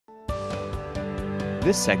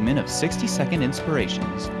This segment of 60-Second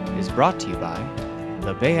Inspirations is brought to you by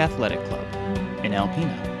the Bay Athletic Club in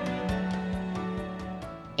Alpena.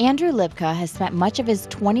 Andrew Libka has spent much of his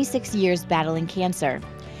 26 years battling cancer.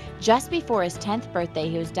 Just before his 10th birthday,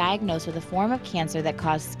 he was diagnosed with a form of cancer that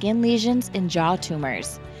caused skin lesions and jaw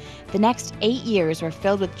tumors. The next 8 years were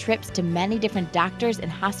filled with trips to many different doctors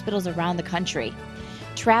and hospitals around the country.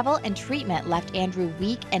 Travel and treatment left Andrew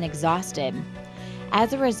weak and exhausted.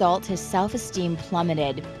 As a result, his self-esteem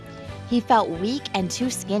plummeted. He felt weak and too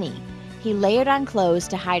skinny. He layered on clothes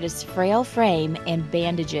to hide his frail frame and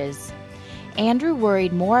bandages. Andrew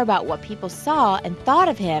worried more about what people saw and thought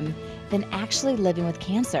of him than actually living with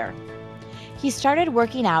cancer. He started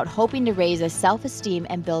working out, hoping to raise his self-esteem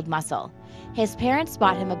and build muscle. His parents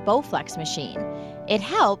bought him a Bowflex machine. It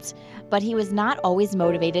helped, but he was not always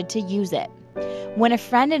motivated to use it. When a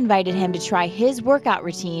friend invited him to try his workout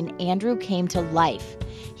routine, Andrew came to life.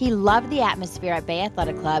 He loved the atmosphere at Bay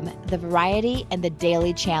Athletic Club, the variety, and the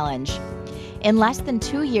daily challenge. In less than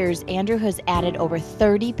 2 years, Andrew has added over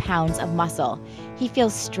 30 pounds of muscle. He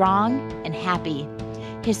feels strong and happy.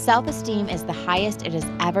 His self-esteem is the highest it has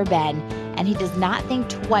ever been, and he does not think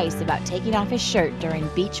twice about taking off his shirt during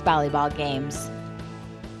beach volleyball games.